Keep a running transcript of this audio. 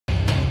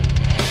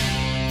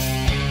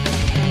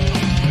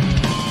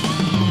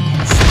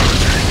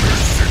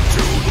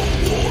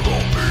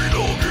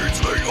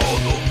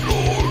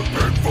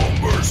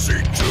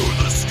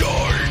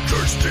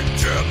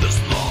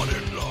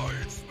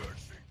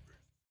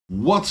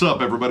What's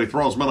up, everybody?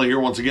 Thralls Metal here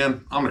once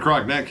again. I'm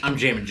Necrotic Nick. I'm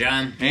Jammin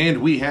John.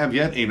 And we have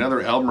yet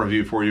another album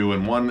review for you,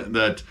 and one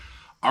that,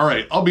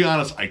 alright, I'll be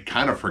honest, I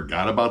kind of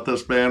forgot about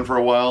this band for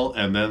a while,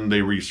 and then they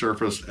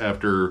resurfaced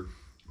after,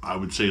 I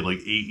would say, like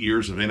 8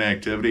 years of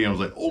inactivity. I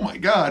was like, oh my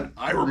god,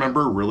 I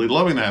remember really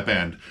loving that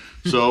band.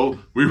 So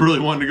we really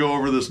wanted to go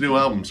over this new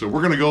album. So we're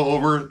going to go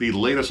over the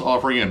latest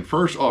offering and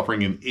first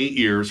offering in 8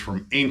 years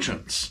from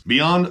Anciients,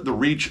 Beyond the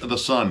Reach of the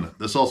Sun.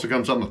 This also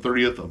comes on the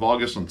 30th of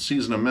August on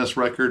Season of Mist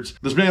Records.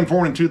 This band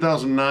formed in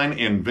 2009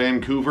 in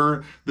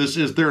Vancouver. This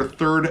is their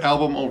third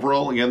album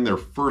overall. Again, their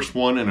first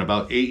one in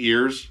about 8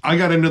 years. I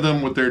got into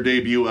them with their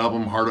debut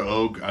album, Heart of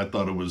Oak. I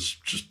thought it was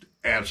just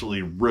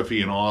absolutely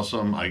riffy and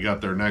awesome. I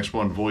got their next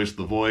one, Voice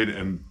the Void,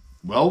 and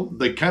well,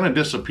 they kind of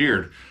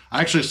disappeared.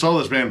 I actually saw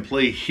this band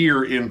play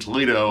here in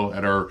Toledo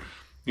at our,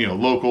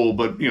 local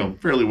but,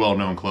 fairly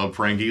well-known club,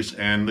 Frankie's,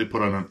 and they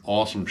put on an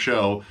awesome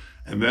show,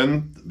 and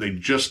then they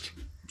just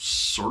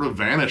sort of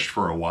vanished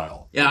for a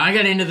while. Yeah, I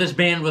got into this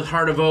band with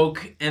Heart of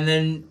Oak, and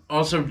then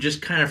also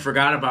just kind of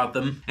forgot about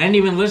them. I didn't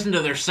even listen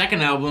to their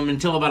second album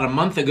until about a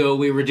month ago.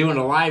 We were doing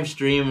a live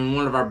stream, and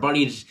one of our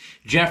buddies,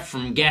 Jeff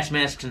from Gas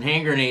Masks and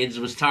Hand Grenades,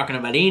 was talking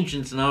about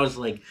Ancients, and I was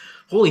like,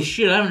 holy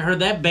shit, I haven't heard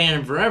that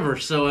band in forever.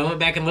 So I went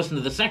back and listened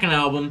to the second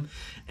album,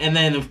 and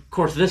then, of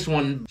course, this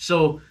one.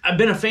 So I've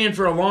been a fan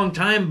for a long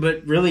time,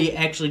 but really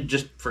actually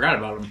just forgot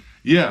about them.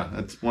 Yeah,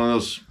 it's one of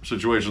those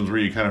situations where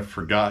you kind of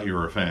forgot you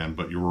were a fan,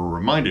 but you were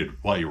reminded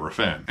why you were a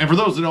fan. And for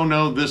those that don't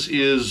know, this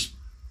is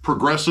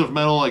progressive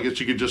metal. I guess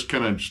you could just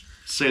kind of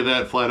say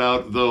that flat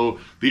out, though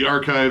the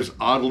archives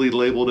oddly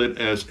labeled it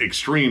as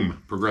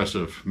extreme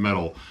progressive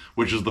metal,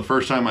 which is the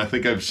first time I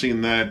think I've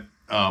seen that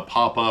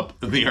pop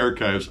up in the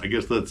archives. I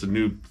guess that's a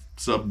new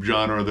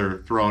subgenre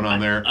they're throwing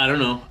on there. I don't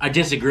know. I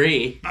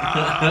disagree.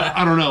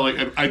 I don't know.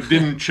 Like I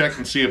didn't check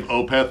and see if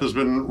Opeth has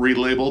been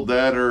relabeled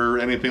that or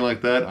anything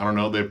like that. I don't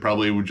know. They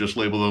probably would just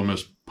label them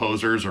as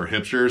posers or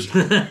hipsters.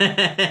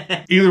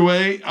 Either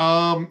way,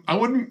 I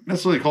wouldn't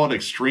necessarily call it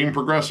extreme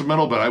progressive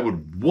metal, but I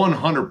would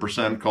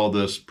 100% call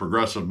this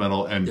progressive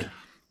metal, and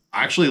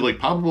actually, like,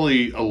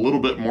 probably a little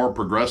bit more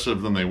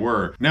progressive than they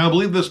were. Now, I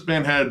believe this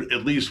band had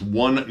at least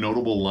one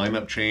notable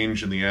lineup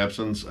change in the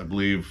absence. I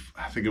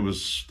think it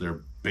was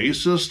their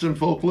bassist and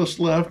vocalist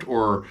left,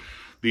 or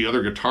the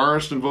other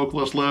guitarist and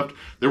vocalist left.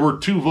 There were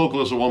two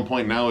vocalists at one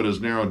point. Now it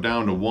is narrowed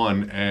down to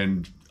one.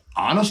 And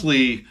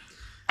honestly,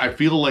 I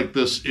feel like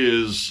this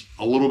is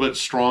a little bit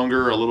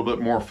stronger, a little bit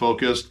more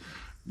focused.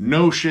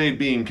 No shade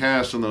being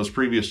cast in those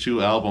previous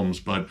two albums,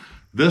 but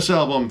this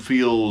album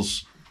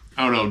feels,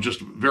 I don't know,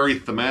 just very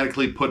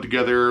thematically put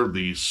together.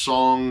 The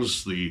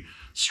songs, the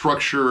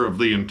structure of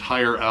the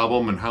entire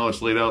album and how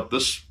it's laid out,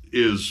 this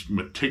is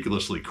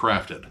meticulously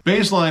crafted.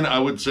 Baseline, I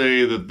would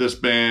say that this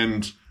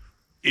band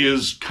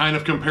is kind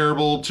of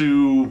comparable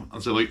to,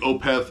 I'd say, like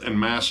Opeth and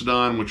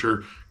Mastodon, which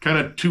are kind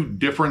of two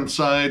different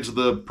sides of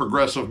the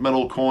progressive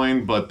metal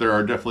coin, but there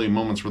are definitely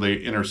moments where they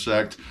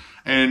intersect.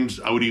 And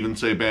I would even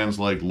say bands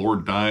like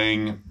Lord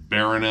Dying,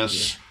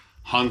 Baroness,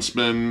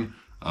 Huntsman,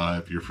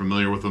 if you're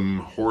familiar with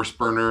them,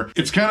 Horseburner.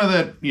 It's kind of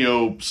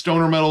that,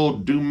 stoner metal,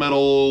 doom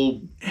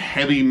metal,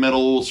 heavy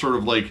metal, sort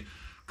of like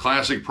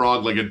classic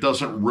prog. Like, it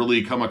doesn't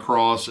really come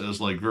across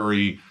as like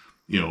very,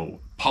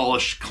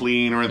 polished,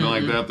 clean or anything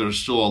like that. There's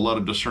still a lot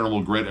of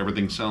discernible grit.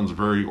 Everything sounds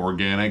very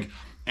organic.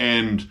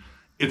 And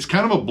it's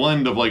kind of a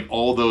blend of like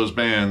all those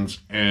bands.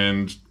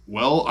 And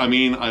well, I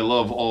mean, I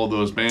love all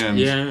those bands.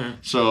 Yeah.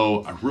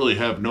 So I really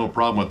have no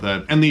problem with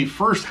that. And the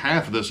first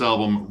half of this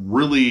album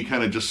really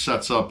kind of just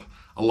sets up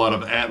a lot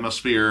of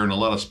atmosphere and a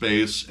lot of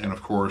space, and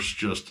of course,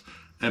 just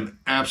an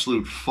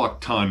absolute fuck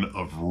ton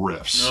of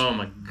riffs. Oh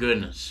my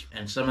goodness.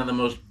 And some of the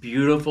most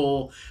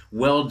beautiful,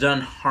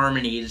 well-done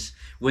harmonies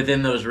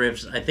within those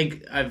riffs I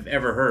think I've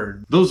ever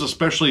heard. Those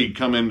especially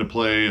come into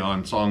play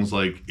on songs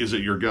like Is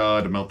It Your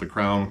God, Melt the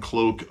Crown,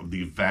 Cloak of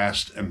the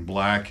Vast and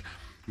Black.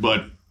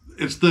 But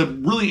it's the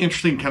really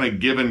interesting kind of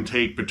give and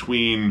take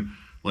between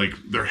like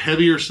their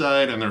heavier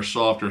side and their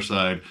softer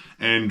side,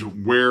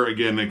 and where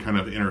again it kind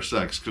of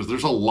intersects, because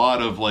there's a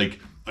lot of like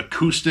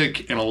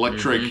acoustic and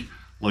electric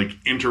like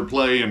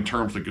interplay in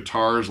terms of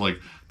guitars. Like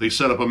they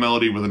set up a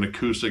melody with an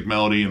acoustic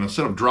melody, and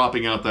instead of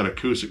dropping out that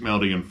acoustic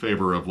melody in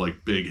favor of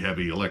like big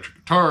heavy electric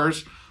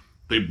guitars,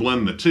 they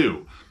blend the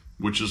two,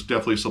 which is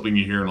definitely something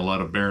you hear in a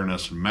lot of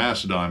Baroness and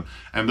Mastodon.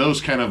 And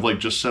those kind of like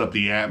just set up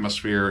the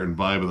atmosphere and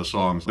vibe of the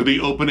songs. Like the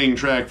opening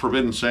track,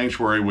 Forbidden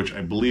Sanctuary, which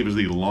I believe is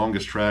the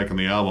longest track on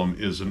the album,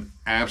 is an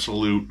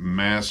absolute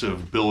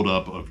massive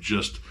buildup of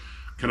just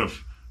kind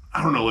of,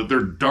 I don't know, like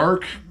they're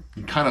dark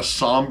and kind of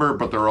somber,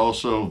 but they're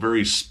also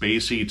very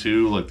spacey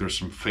too. Like there's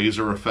some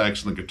phaser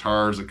effects in the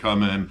guitars that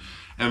come in.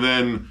 And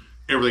then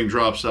everything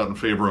drops out in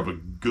favor of a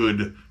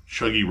good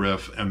chuggy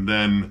riff. And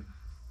then,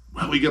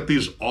 well, we get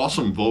these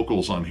awesome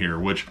vocals on here,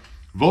 which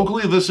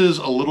vocally this is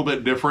a little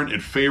bit different.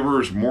 It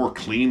favors more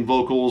clean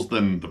vocals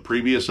than the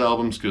previous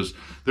albums, because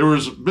there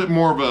was a bit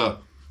more of a,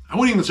 I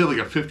wouldn't even say like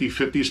a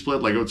 50-50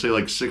 split. Like I would say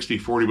like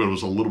 60-40, but it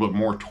was a little bit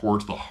more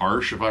towards the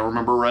harsh, if I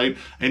remember right.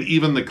 And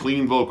even the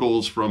clean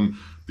vocals from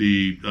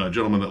the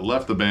gentleman that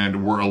left the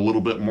band, were a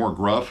little bit more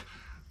gruff.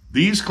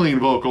 These clean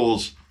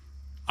vocals,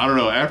 I don't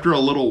know, after a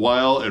little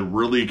while, it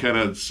really kind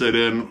of set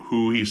in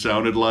who he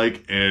sounded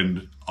like,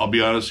 and I'll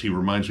be honest, he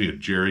reminds me of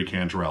Jerry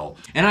Cantrell.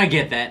 And I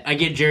get that. I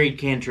get Jerry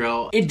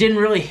Cantrell. It didn't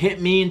really hit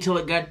me until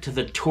it got to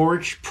The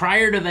Torch.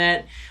 Prior to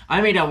that,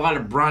 I made a lot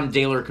of Bron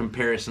Dailor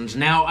comparisons.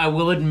 Now, I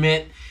will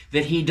admit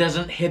that he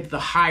doesn't hit the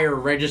higher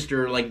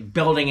register, like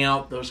belting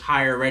out those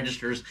higher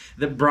registers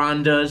that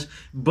Bron does,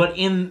 but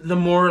in the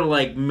more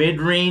like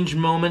mid-range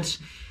moments,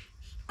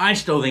 I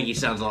still think he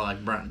sounds a lot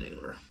like Bron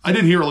Dailor. I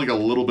did hear like a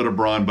little bit of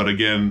Bron, but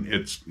again,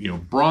 it's, you know,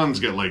 Bron's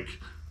got like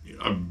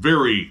a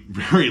very,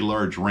 very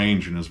large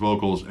range in his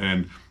vocals,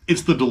 and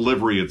it's the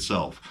delivery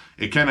itself.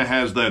 It kind of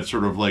has that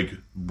sort of like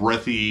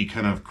breathy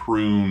kind of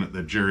croon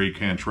that Jerry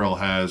Cantrell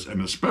has,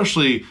 and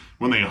especially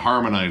when they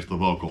harmonize the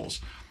vocals.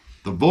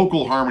 The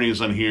vocal harmonies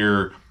on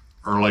here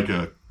are like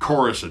a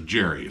chorus of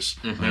Jerry's.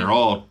 Mm-hmm. They're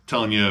all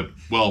telling you,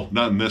 well,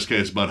 not in this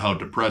case, about how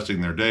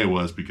depressing their day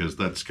was, because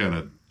that's kind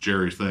of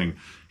Jerry's thing.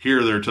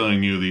 Here they're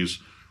telling you these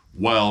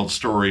wild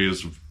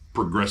stories of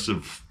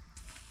progressive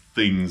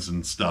things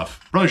and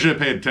stuff. Probably should have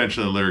paid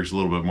attention to the lyrics a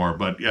little bit more,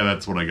 but yeah,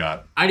 that's what I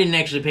got. I didn't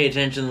actually pay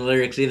attention to the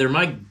lyrics either.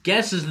 My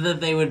guess is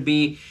that they would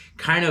be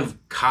kind of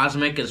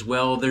cosmic as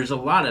well. There's a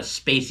lot of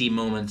spacey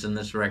moments in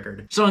this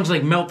record. Songs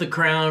like Melt the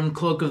Crown,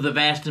 Cloak of the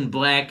Vast and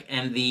Black,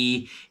 and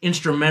the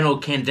instrumental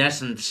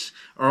Candescence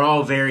are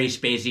all very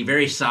spacey,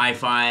 very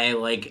sci-fi,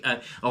 like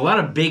a lot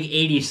of big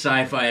 80s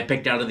sci-fi I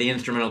picked out of the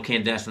instrumental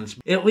Candescence.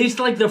 At least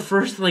like the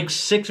first like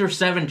 6 or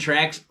 7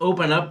 tracks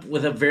open up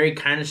with a very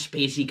kind of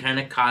spacey, kind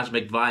of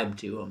cosmic vibe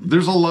to them.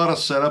 There's a lot of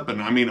setup,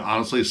 and I mean,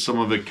 honestly, some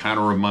of it kind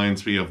of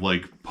reminds me of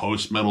like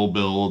post-metal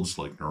builds,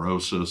 like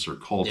Neurosis or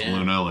Cult of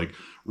Luna, like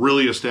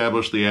really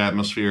establish the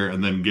atmosphere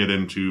and then get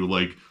into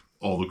like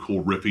all the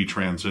cool riffy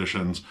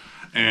transitions.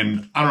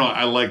 And I don't know,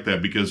 I like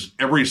that because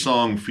every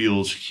song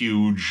feels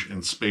huge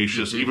and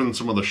spacious. Mm-hmm. Even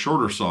some of the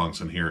shorter songs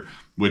in here,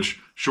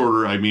 which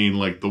shorter, I mean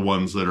like the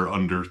ones that are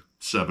under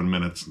 7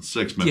 minutes and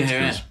 6 minutes,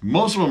 because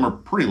most of them are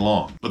pretty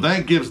long. But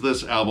that gives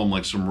this album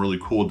like some really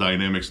cool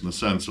dynamics in the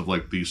sense of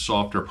like these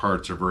softer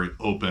parts are very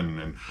open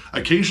and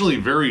occasionally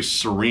very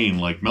serene.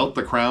 Like Melt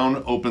the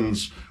Crown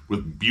opens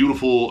with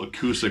beautiful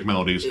acoustic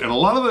melodies, and a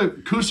lot of the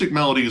acoustic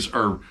melodies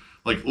are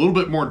like a little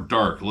bit more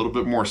dark, a little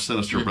bit more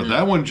sinister, but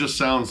that one just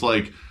sounds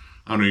like,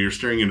 I don't know, you're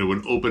staring into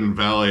an open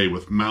valley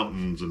with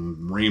mountains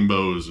and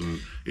rainbows, and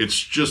it's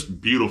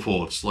just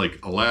beautiful. It's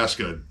like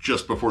Alaska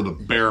just before the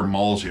bear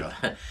mauls you.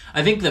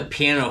 I think the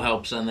piano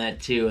helps on that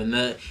too,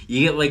 and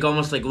you get like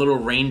almost like little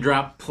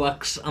raindrop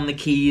plucks on the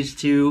keys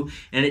too,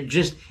 and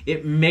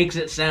it makes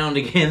it sound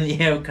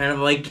again, kind of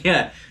like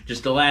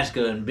just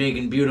Alaska and big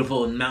and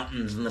beautiful and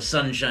mountains and the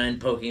sunshine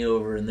poking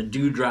over and the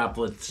dew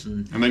droplets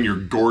and then you're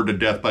gored to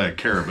death by a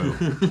caribou.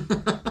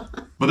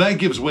 But that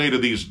gives way to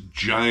these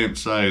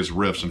giant-sized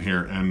riffs in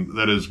here, and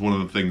that is one of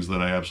the things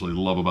that I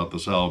absolutely love about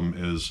this album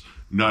is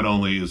not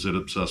only is it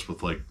obsessed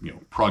with, like,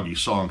 proggy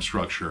song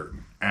structure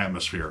and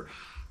atmosphere,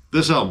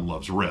 this album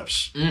loves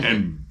riffs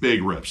and big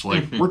riffs.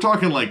 Like, we're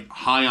talking, like,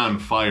 high on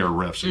fire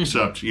riffs,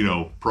 except,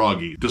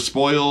 proggy.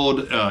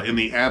 Despoiled, In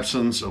the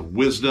Absence of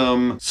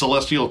Wisdom,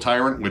 Celestial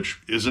Tyrant, which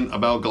isn't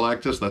about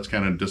Galactus. That's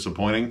kind of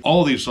disappointing.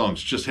 All these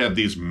songs just have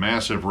these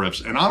massive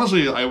riffs. And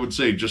honestly, I would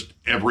say just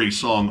every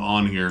song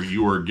on here,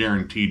 you are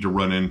guaranteed to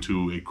run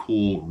into a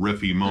cool,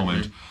 riffy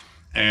moment.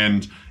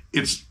 And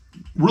it's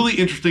really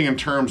interesting in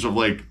terms of,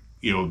 like,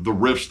 the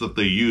riffs that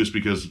they use,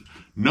 because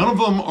none of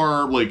them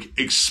are like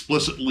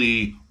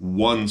explicitly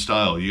one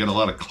style. You get a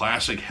lot of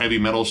classic heavy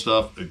metal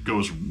stuff that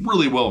goes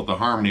really well with the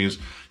harmonies.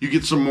 You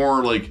get some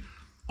more like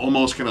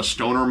almost kind of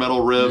stoner metal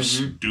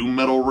riffs, doom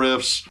metal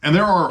riffs, and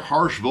there are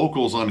harsh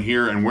vocals on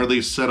here, and where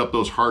they set up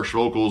those harsh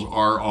vocals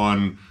are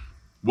on,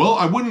 well,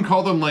 I wouldn't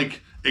call them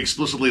like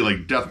explicitly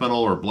like death metal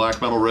or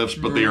black metal riffs,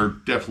 but they are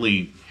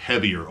definitely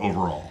heavier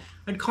overall.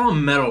 I'd call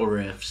them metal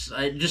riffs.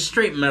 Just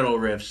straight metal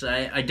riffs.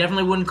 I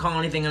definitely wouldn't call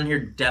anything on here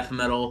death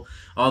metal,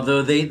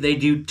 although they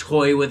do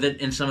toy with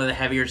it in some of the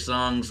heavier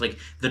songs, like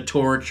The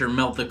Torch or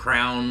Melt the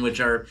Crown, which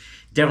are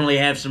definitely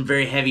have some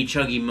very heavy,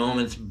 chuggy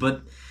moments.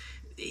 But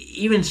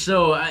even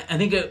so, I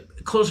think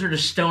closer to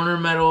stoner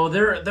metal,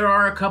 there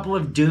are a couple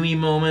of doomy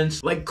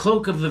moments, like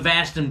Cloak of the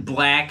Vast and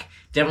Black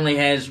definitely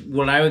has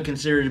what I would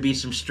consider to be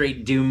some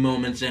straight doom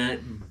moments in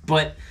it.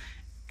 But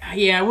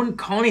yeah, I wouldn't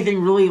call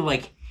anything really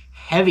like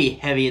heavy.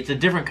 It's a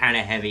different kind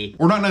of heavy.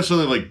 Or not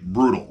necessarily like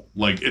brutal.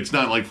 Like it's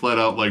not like flat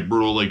out like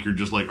brutal, like you're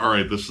just like, all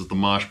right, this is the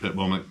mosh pit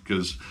moment,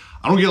 because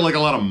I don't get like a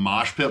lot of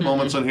mosh pit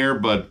moments in here,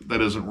 but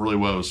that isn't really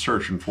what I was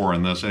searching for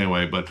in this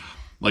anyway. But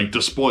like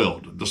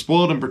Despoiled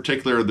in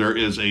particular, there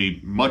is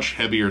a much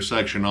heavier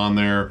section on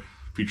there,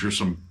 features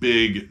some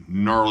big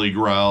gnarly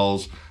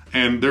growls,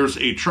 and there's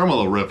a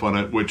tremolo riff on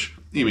it, which,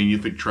 I mean, you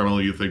think tremolo,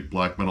 you think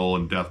black metal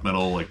and death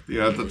metal, like,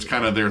 that's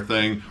kind of their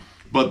thing.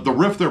 But the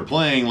riff they're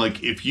playing,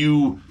 like, if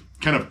you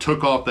kind of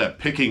took off that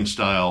picking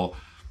style,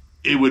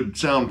 it would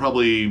sound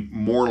probably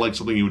more like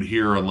something you would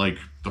hear on like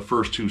the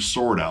first two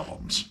Sword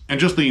albums. And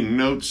just the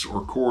notes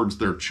or chords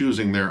they're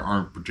choosing there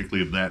aren't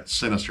particularly that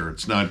sinister.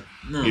 It's not,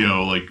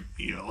 like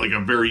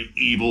a very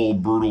evil,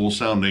 brutal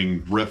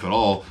sounding riff at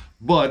all,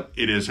 but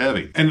it is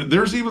heavy. And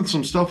there's even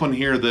some stuff on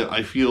here that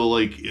I feel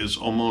like is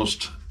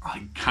almost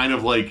kind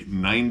of like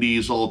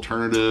 90s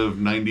alternative,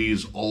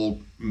 90s alt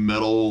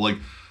metal.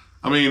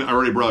 I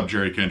already brought up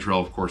Jerry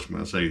Cantrell, of course. I'm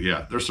going to say,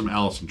 yeah, there's some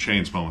Alice in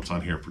Chains moments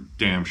on here for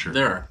damn sure.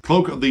 There are.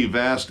 Cloak of the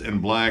Vast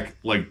and Black,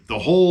 the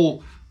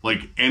whole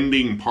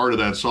ending part of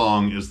that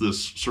song is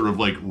this sort of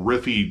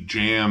riffy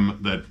jam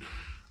that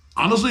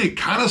honestly it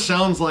kind of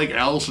sounds like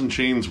Alice in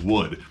Chains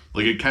would.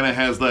 It kind of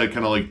has that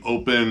kind of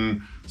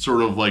open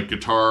sort of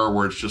guitar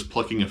where it's just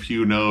plucking a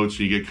few notes.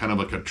 You get kind of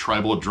a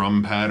tribal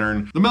drum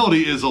pattern. The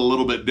melody is a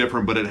little bit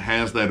different, but it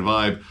has that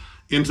vibe.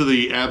 Into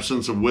the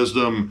Absence of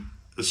Wisdom,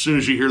 as soon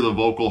as you hear the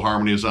vocal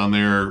harmonies on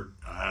there,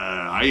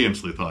 I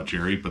instantly thought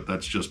Jerry, but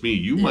that's just me.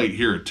 You might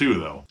hear it too,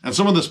 though. And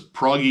some of this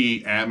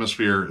proggy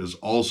atmosphere is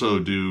also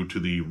due to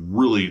the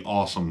really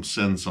awesome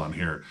synths on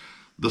here.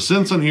 The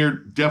synths on here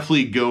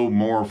definitely go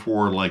more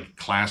for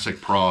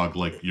classic prog,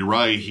 like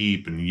Uriah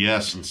Heep and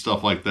Yes and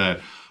stuff like that.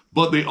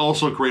 But they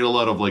also create a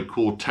lot of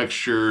cool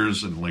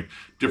textures and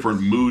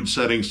different mood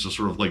settings to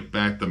sort of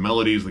back the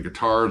melodies, the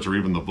guitars, or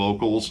even the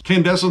vocals.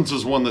 Candescence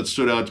is one that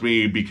stood out to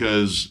me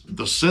because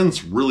the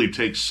synths really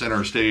take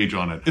center stage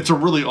on it. It's a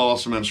really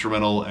awesome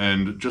instrumental,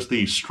 and just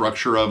the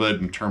structure of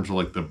it in terms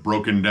of the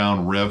broken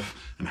down riff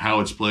and how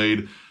it's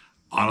played,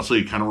 honestly,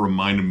 it kind of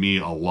reminded me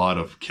a lot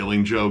of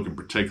Killing Joke in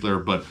particular,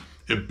 but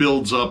it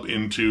builds up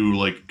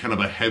into kind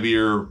of a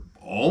heavier,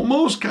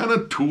 almost kind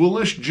of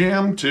Tool-ish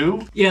jam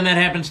too. Yeah, and that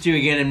happens too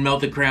again in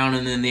Melt the Crown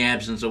and then The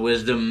Absence of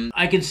Wisdom.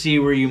 I could see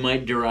where you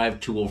might derive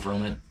Tool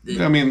from it.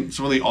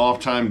 Some of the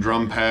off-time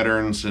drum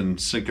patterns and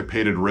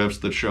syncopated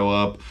riffs that show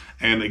up,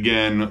 and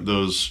again,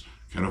 those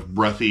kind of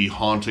breathy,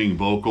 haunting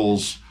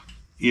vocals.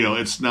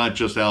 It's not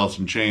just Alice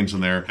in Chains in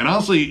there. And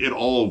honestly, it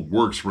all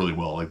works really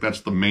well.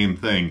 That's the main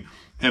thing.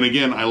 And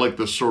again, I like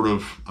the sort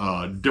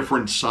of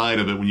different side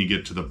of it when you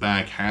get to the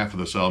back half of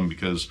this album,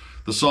 because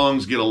the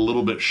songs get a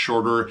little bit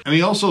shorter, and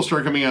they also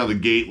start coming out of the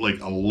gate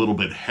a little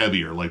bit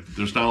heavier.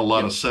 There's not a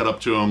lot of setup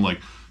to them.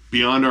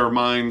 Beyond Our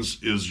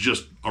Minds is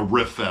just a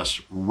riff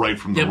fest right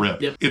from the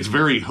rip. Yep. It's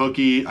very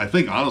hooky. I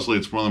think honestly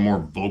it's one of the more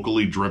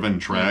vocally driven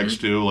tracks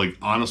too.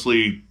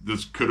 Honestly,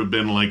 this could have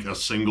been a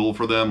single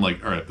for them. All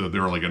right, they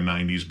were a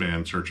 90s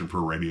band searching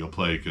for radio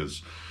play,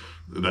 because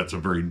that's a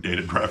very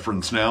dated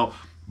reference now.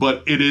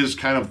 But it is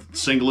kind of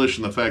singlish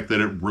in the fact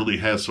that it really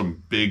has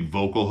some big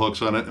vocal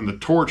hooks on it. And the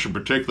Torch in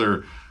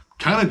particular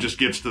kind of just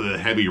gets to the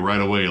heavy right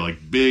away,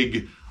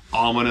 big,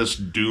 ominous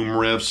doom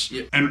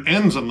riffs, and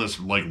ends on this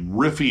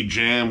riffy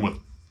jam with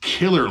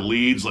killer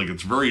leads.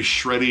 It's very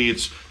shreddy.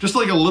 It's just a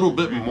little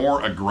bit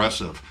more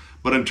aggressive.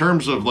 But in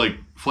terms of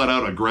flat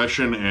out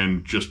aggression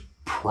and just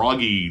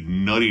proggy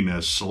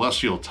nuttiness,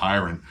 Celestial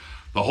Tyrant,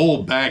 the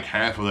whole back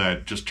half of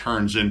that just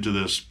turns into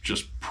this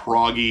just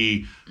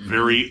proggy,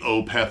 very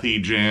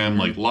Opethy jam,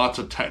 lots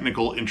of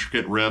technical,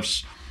 intricate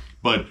riffs.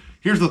 But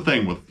here's the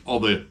thing with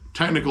all the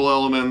technical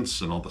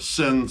elements and all the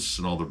synths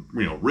and all the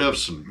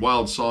riffs and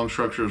wild song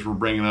structures we're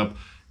bringing up,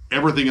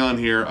 everything on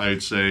here,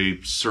 I'd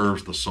say,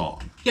 serves the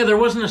song. Yeah, there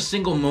wasn't a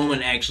single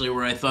moment, actually,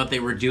 where I thought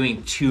they were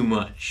doing too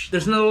much.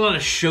 There's not a lot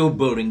of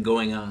showboating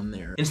going on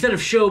there. Instead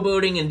of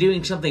showboating and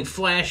doing something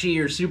flashy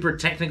or super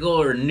technical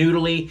or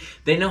noodly,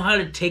 they know how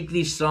to take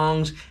these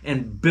songs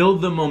and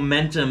build the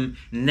momentum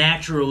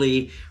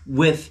naturally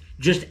with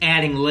just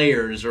adding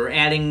layers or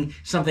adding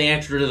something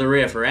extra to the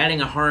riff or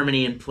adding a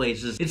harmony in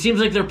places. It seems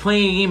like they're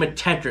playing a game of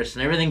Tetris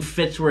and everything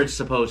fits where it's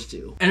supposed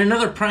to. And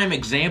another prime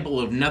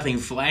example of nothing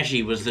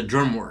flashy was the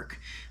drum work.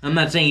 I'm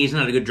not saying he's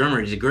not a good drummer,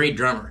 he's a great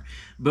drummer.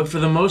 But for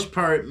the most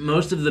part,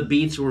 most of the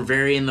beats were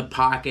very in the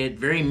pocket,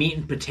 very meat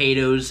and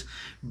potatoes,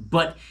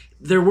 but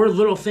there were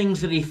little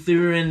things that he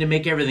threw in to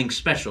make everything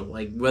special,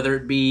 whether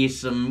it be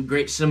some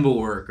great cymbal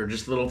work or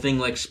just a little thing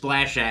like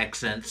splash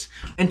accents.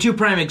 And two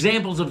prime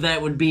examples of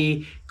that would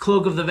be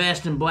Cloak of the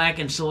Vast and Black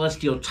and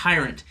Celestial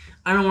Tyrant.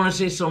 I don't want to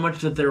say so much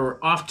that there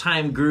were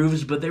off-time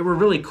grooves, but they were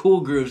really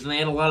cool grooves, and they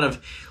had a lot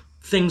of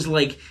things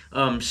like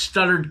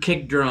stuttered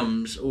kick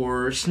drums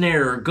or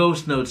snare or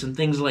ghost notes and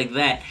things like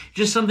that.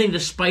 Just something to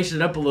spice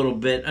it up a little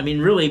bit.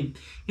 Really,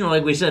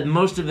 like we said,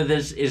 most of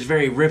this is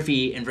very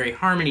riffy and very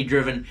harmony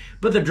driven,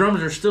 but the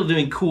drums are still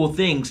doing cool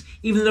things.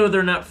 Even though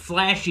they're not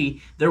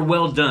flashy, they're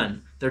well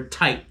done. They're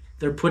tight.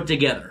 They're put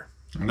together.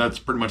 And that's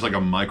pretty much a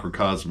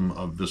microcosm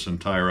of this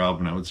entire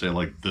album, I would say,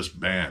 this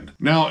band.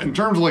 Now, in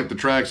terms of the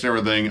tracks and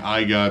everything,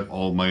 I got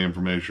all my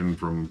information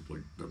from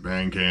the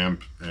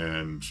Bandcamp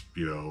and,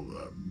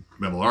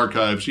 Metal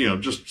Archives,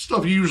 just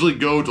stuff you usually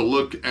go to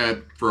look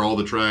at for all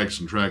the tracks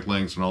and track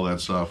lengths and all that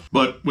stuff.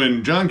 But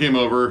when John came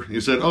over,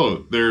 he said,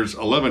 oh, there's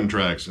 11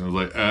 tracks. And I was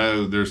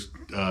like, there's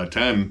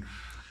 10.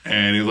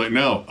 And he was like,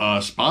 no,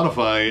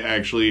 Spotify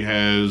actually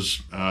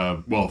has,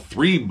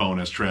 3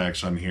 bonus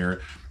tracks on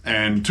here.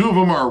 And 2 of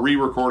them are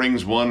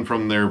re-recordings, one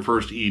from their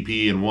first EP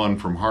and one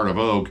from Heart of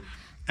Oak.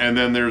 and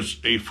then there's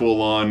a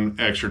full-on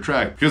extra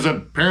track. Because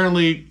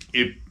apparently,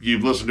 if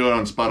you've listened to it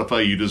on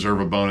Spotify, you deserve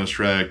a bonus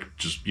track.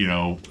 Just,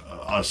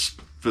 us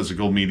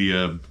physical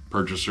media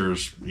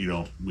purchasers, we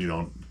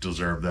don't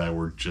deserve that.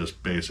 We're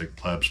just basic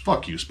plebs.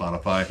 Fuck you,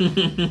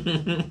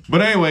 Spotify.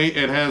 But anyway,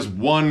 it has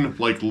one,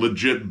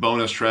 legit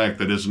bonus track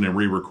that isn't a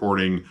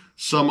re-recording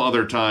some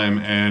other time,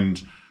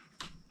 and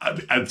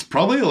it's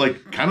probably,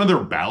 kind of their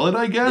ballad,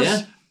 I guess.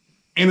 Yeah.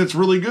 And it's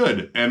really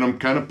good. And I'm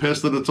kind of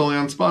pissed that it's only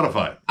on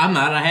Spotify. I'm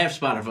not. I have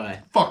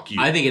Spotify. Fuck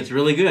you. I think it's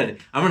really good.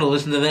 I'm going to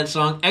listen to that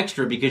song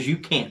extra because you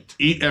can't.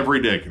 Eat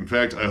every dick. In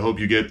fact, I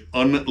hope you get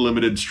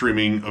unlimited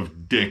streaming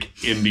of dick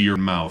into your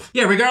mouth.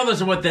 Yeah,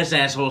 regardless of what this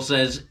asshole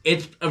says,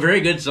 it's a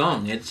very good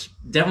song. It's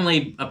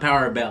definitely a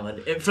power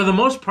ballad. For the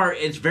most part,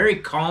 it's very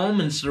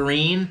calm and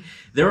serene.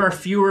 There are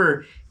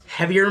fewer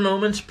heavier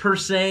moments per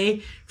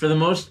se. For the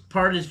most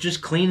part, it's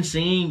just clean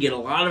singing. You get a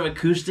lot of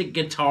acoustic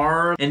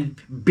guitar and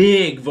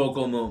big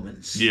vocal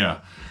moments. Yeah.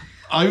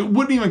 I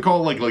wouldn't even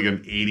call it like an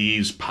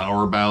 80s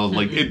power ballad.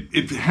 Like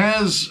it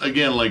has,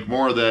 again,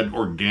 more of that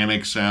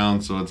organic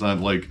sound, so it's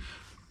not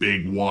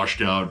big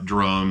washed out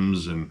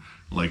drums and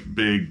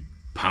big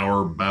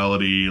power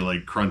ballady,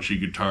 crunchy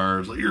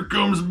guitars. Here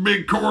comes a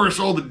big chorus,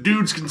 all the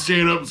dudes can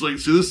stand up. It's see,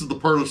 this is the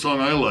part of the song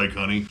I like,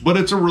 honey. But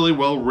it's a really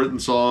well written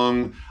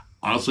song.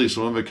 Honestly,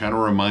 some of it kind of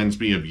reminds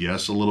me of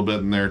Yes a little bit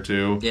in there,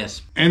 too.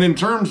 Yes. And in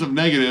terms of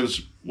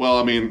negatives, well,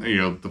 I mean,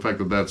 the fact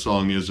that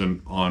song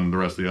isn't on the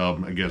rest of the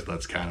album, I guess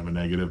that's kind of a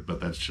negative, but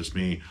that's just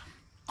me.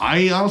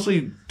 I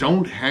honestly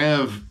don't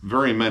have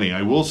very many.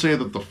 I will say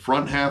that the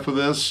front half of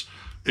this,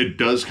 it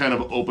does kind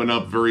of open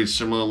up very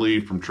similarly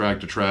from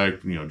track to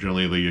track.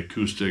 Generally the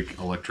acoustic,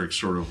 electric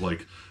sort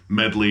of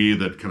medley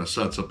that kind of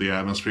sets up the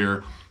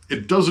atmosphere.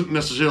 It doesn't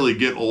necessarily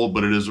get old,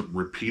 but it is a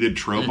repeated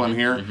trope on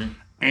here. Mm-hmm.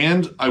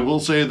 And I will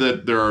say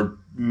that there are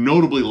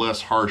notably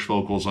less harsh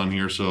vocals on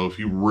here, so if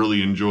you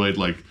really enjoyed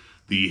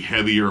the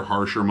heavier,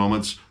 harsher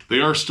moments,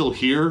 they are still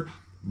here,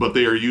 but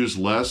they are used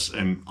less,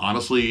 and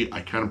honestly, I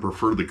kind of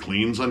prefer the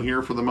cleans on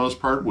here for the most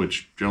part,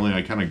 which generally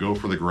I kind of go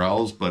for the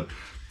growls, but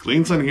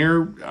cleans on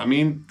here, I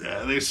mean,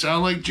 they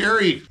sound like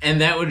Jerry. And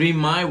that would be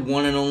my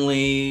one and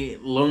only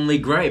lonely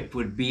gripe,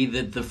 would be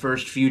that the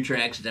first few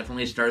tracks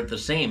definitely start the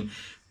same.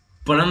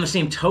 But on the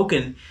same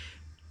token,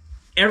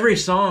 every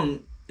song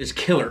is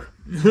killer.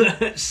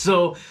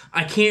 So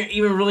I can't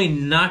even really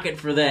knock it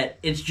for that.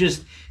 It's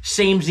just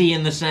samey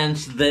in the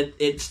sense that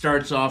it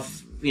starts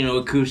off,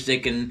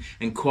 acoustic and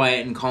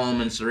quiet and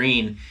calm and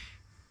serene.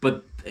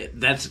 But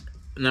that's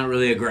not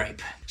really a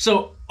gripe.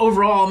 So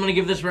overall, I'm going to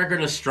give this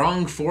record a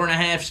strong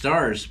 4.5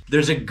 stars.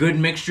 There's a good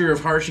mixture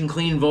of harsh and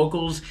clean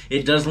vocals.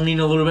 It does lean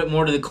a little bit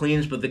more to the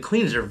cleans, but the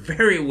cleans are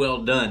very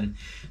well done.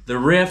 The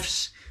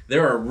riffs,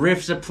 there are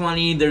riffs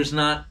aplenty. There's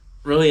not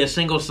really a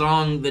single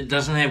song that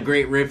doesn't have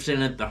great riffs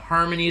in it. The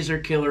harmonies are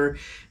killer.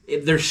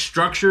 They're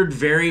structured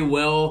very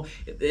well.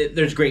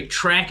 There's great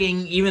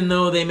tracking. Even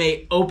though they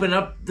may open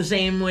up the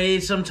same way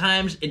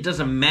sometimes, it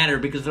doesn't matter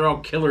because they're all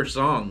killer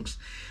songs.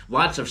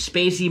 Lots of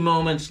spacey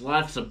moments,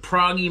 lots of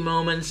proggy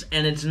moments,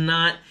 and it's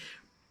not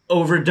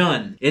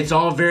overdone. It's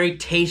all very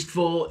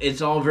tasteful.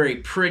 It's all very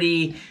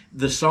pretty.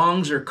 The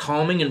songs are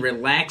calming and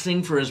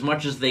relaxing for as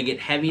much as they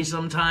get heavy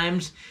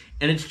sometimes.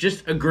 And it's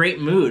just a great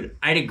mood.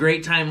 I had a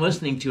great time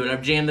listening to it.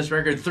 I've jammed this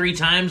record 3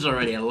 times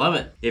already. I love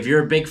it. If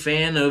you're a big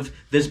fan of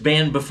this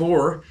band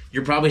before,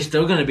 you're probably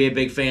still going to be a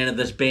big fan of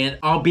this band.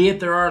 Albeit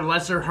there are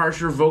lesser,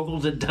 harsher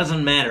vocals, it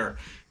doesn't matter.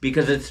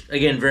 Because it's,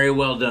 again, very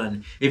well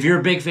done. If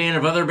you're a big fan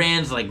of other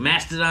bands like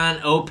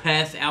Mastodon,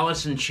 Opeth,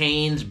 Alice in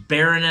Chains,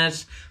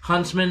 Baroness,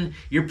 Huntsman,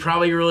 you're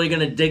probably really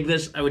going to dig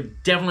this. I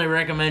would definitely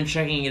recommend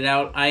checking it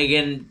out. I,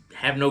 again,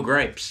 have no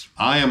gripes.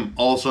 I am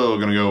also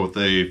going to go with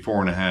a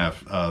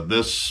 4.5.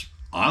 This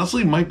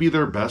honestly might be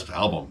their best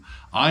album.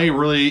 I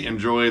really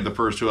enjoy the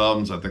first 2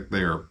 albums. I think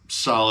they are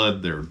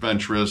solid, they're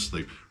adventurous,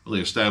 they really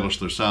established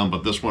their sound,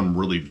 but this one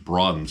really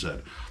broadens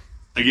it.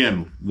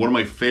 Again, one of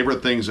my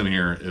favorite things in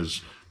here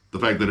is the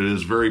fact that it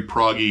is very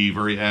proggy,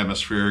 very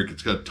atmospheric,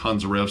 it's got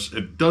tons of riffs.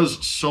 It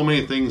does so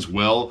many things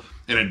well,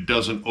 and it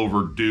doesn't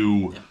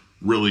overdo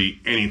really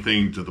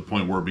anything to the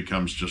point where it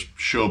becomes just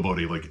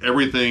showboaty.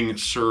 Everything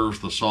serves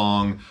the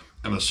song,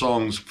 and the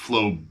songs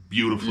flow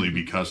beautifully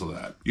because of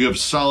that. You have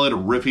solid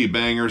riffy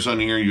bangers on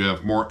here. You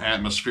have more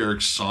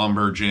atmospheric,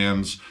 somber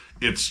jams.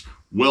 It's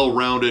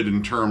well-rounded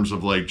in terms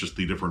of just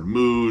the different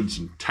moods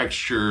and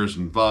textures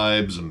and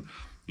vibes and,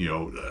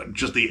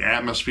 just the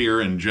atmosphere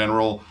in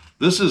general.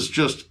 This is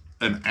just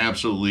an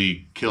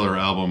absolutely killer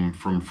album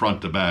from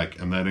front to back,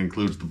 and that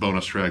includes the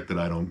bonus track that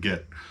I don't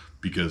get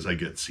because I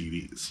get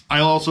CDs.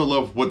 I also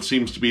love what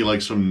seems to be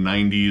some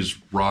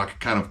 90s rock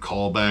kind of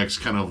callbacks,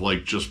 kind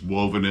of just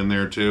woven in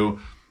there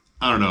too.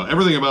 I don't know.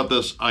 Everything about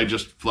this, I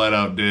just flat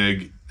out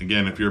dig.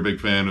 Again, if you're a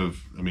big fan of,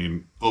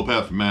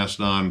 Opeth,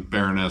 Mastodon,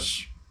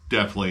 Baroness,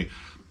 definitely.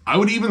 I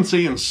would even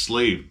say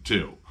Enslaved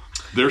too.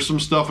 There's some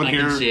stuff in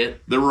here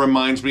that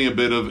reminds me a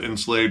bit of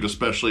Enslaved,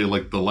 especially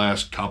the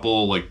last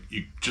couple.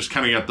 You just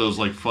kind of got those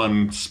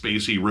fun,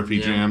 spacey,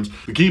 riffy jams.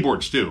 The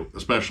keyboards too,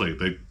 especially.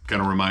 They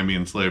kind of remind me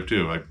of Enslaved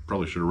too. I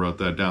probably should have wrote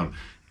that down.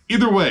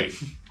 Either way,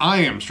 I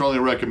am strongly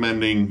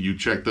recommending you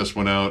check this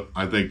one out.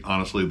 I think,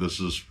 honestly, this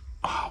is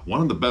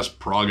one of the best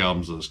prog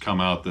albums that has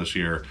come out this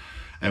year.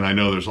 And I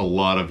know there's a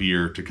lot of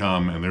year to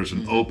come, and there's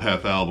an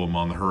Opeth album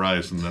on the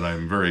horizon that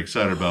I'm very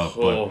excited about.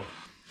 But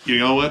you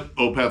know what?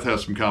 Opeth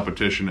has some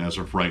competition as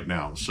of right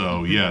now.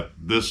 So, yeah,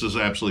 this is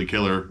absolutely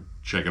killer.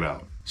 Check it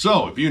out.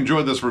 So, if you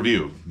enjoyed this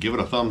review, give it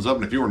a thumbs up.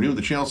 And if you are new to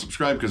the channel,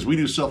 subscribe, because we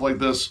do stuff like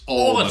this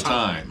all the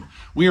time.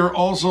 We are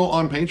also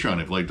on Patreon.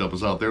 If you'd like to help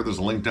us out there, there's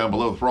a link down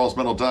below,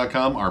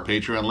 thrallsmetal.com. Our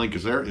Patreon link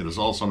is there. It is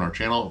also on our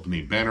channel, up in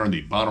the banner in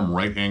the bottom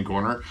right-hand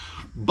corner.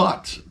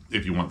 But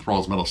if you want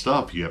Thralls Metal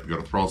stuff, you have to go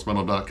to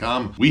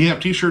thrallsmetal.com. We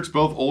have t-shirts,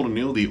 both old and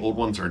new. The old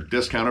ones are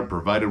discounted,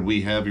 provided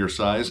we have your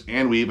size.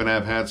 And we even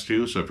have hats,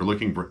 too. So if you're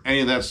looking for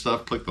any of that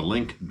stuff, click the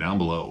link down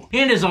below.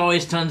 And as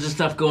always, tons of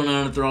stuff going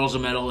on at Thralls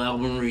of Metal,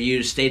 album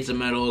reviews, States of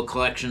Metal,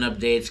 collection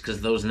updates, because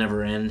those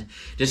never end.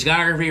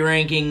 Discography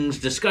rankings,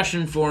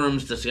 discussion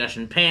forums,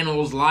 discussion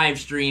panels, live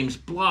streams,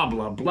 blah,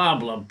 blah, blah,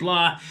 blah,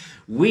 blah.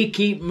 We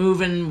keep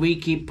moving, we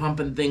keep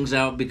pumping things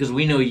out because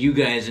we know you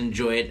guys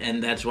enjoy it,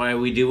 and that's why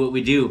we do what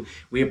we do.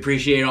 We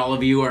appreciate all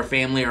of you, our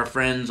family, our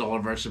friends, all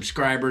of our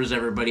subscribers,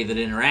 everybody that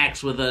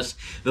interacts with us.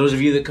 Those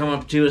of you that come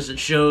up to us at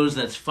shows,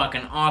 that's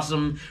fucking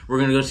awesome. We're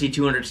going to go see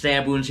 200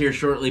 Stab Wounds here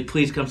shortly.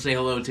 Please come say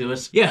hello to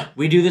us. Yeah,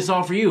 we do this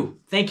all for you.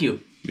 Thank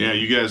you. Yeah,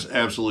 you guys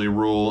absolutely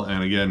rule,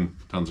 and again,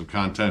 tons of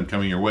content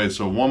coming your way.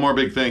 So one more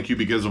big thank you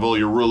because of all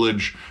your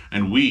rulage,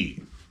 and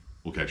we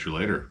will catch you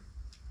later.